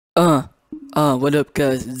What up,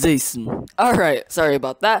 guys? It's Jason. Alright, sorry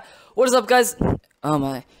about that. What is up, guys? Oh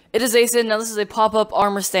my. It is Jason. Now, this is a pop-up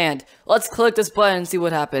armor stand. Let's click this button and see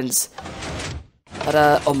what happens.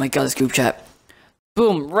 Oh my god, this group chat.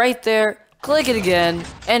 Boom, right there. Click it again,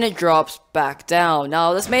 and it drops back down.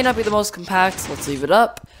 Now, this may not be the most compact, so let's leave it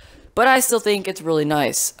up. But I still think it's really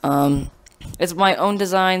nice. It's my own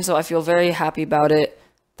design, so I feel very happy about it.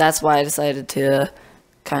 That's why I decided to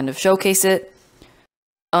kind of showcase it.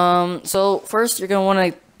 So first you're gonna want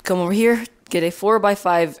to come over here, get a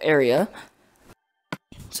 4x5 area.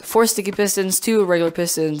 So 4 sticky pistons, 2 regular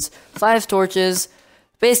pistons, 5 torches,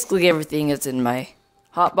 basically everything that's in my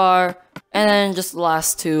hotbar, and then just the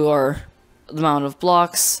last 2 are the amount of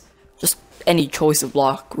blocks, just any choice of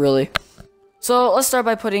block, really. So let's start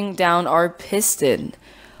by putting down our piston.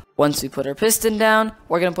 Once we put our piston down,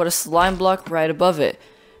 we're gonna put a slime block right above it.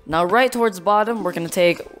 Now right towards the bottom, we're gonna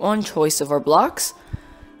take one choice of our blocks,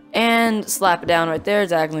 and slap it down right there,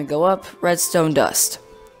 diagonally go up, redstone dust.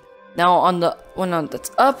 Now on the one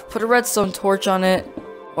that's up, put a redstone torch on it,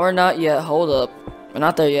 or not yet, hold up, we're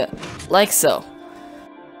not there yet, like so.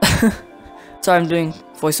 Sorry, I'm doing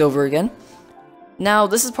voiceover again. Now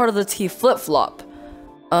this is part of the T flip-flop.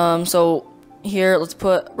 So here, let's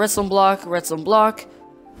put redstone block,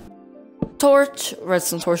 torch,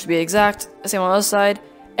 redstone torch to be exact, same on the other side,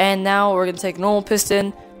 and now we're gonna take normal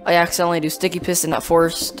piston. I accidentally do sticky piston at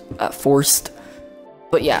forced.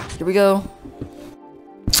 But yeah, here we go.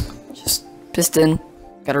 Just piston.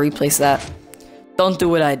 Gotta replace that. Don't do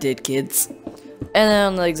what I did, kids. And then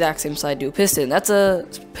on the exact same side, do a piston. That's a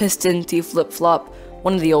piston T flip-flop.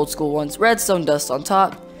 One of the old school ones. Redstone dust on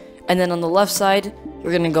top. And then on the left side,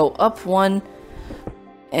 we're gonna go up one.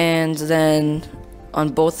 And then on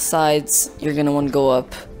both sides, you're gonna want to go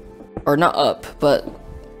up. Or not up, but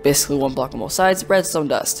basically one block on both sides, redstone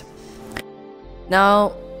dust.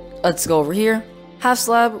 Now, let's go over here. Half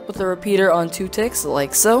slab with a repeater on 2 ticks,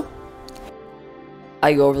 like so.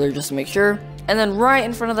 I go over there just to make sure. And then right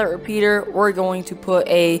in front of that repeater, we're going to put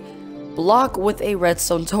a block with a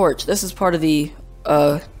redstone torch. This is part of the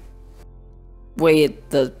way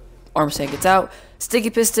the armor stand gets out. Sticky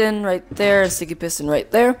piston right there, and sticky piston right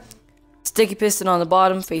there. Sticky piston on the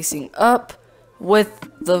bottom facing up with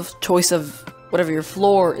the choice of whatever your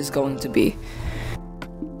floor is going to be.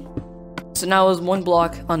 So now is 1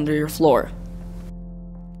 block under your floor.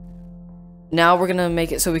 Now we're gonna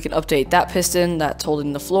make it so we can update that piston that's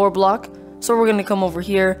holding the floor block. So we're gonna come over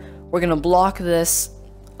here, we're gonna block this.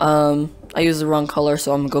 I used the wrong color,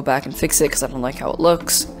 so I'm gonna go back and fix it because I don't like how it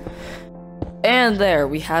looks. And there,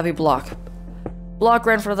 we have a block. Block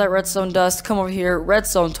right in front of that redstone dust. Come over here,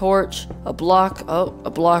 redstone torch, a block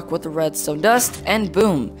with the redstone dust, and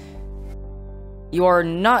boom. You are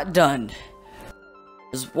not done.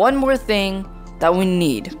 There's one more thing that we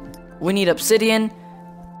need. We need obsidian,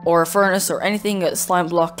 or a furnace, or anything that slime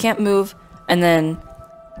block can't move, and then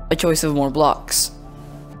a choice of more blocks.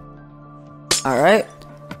 Alright,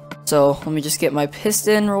 so let me just get my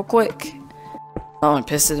piston real quick. Oh, my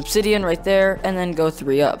piston obsidian right there, and then go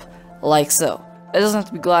 3 up, like so. It doesn't have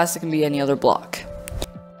to be glass, it can be any other block.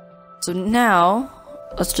 So now,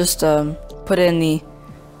 let's just put in the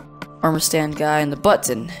armor stand guy and the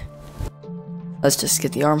button. Let's just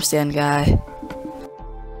get the armor stand guy,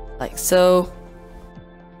 like so.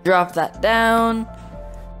 Drop that down,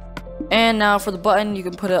 and now for the button, you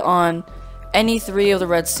can put it on any 3 of the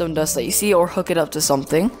redstone dust that you see, or hook it up to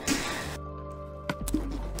something.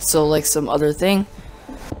 So like some other thing.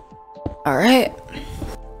 Alright.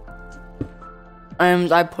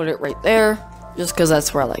 And I put it right there, just because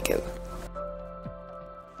that's where I like it.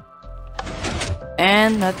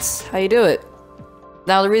 And that's how you do it.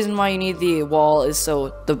 Now the reason why you need the wall is so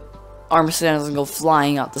the armor stand doesn't go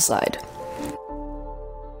flying out the side.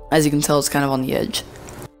 As you can tell, it's kind of on the edge.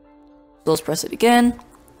 So let's press it again.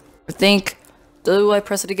 Do I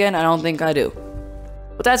press it again? I don't think I do.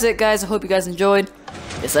 But that's it, guys. I hope you guys enjoyed.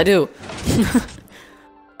 Yes, I do.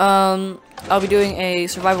 I'll be doing a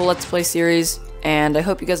survival let's play series, and I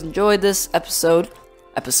hope you guys enjoyed this episode.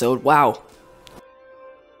 Wow.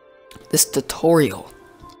 This tutorial.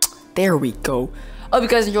 There we go. I hope you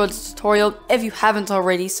guys enjoyed this tutorial. If you haven't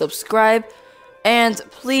already, subscribe. And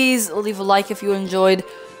please leave a like if you enjoyed.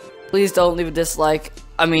 Please don't leave a dislike.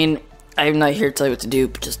 I mean, I'm not here to tell you what to do,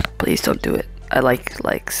 but just please don't do it. I like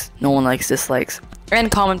likes. No one likes dislikes. And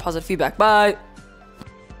comment positive feedback. Bye.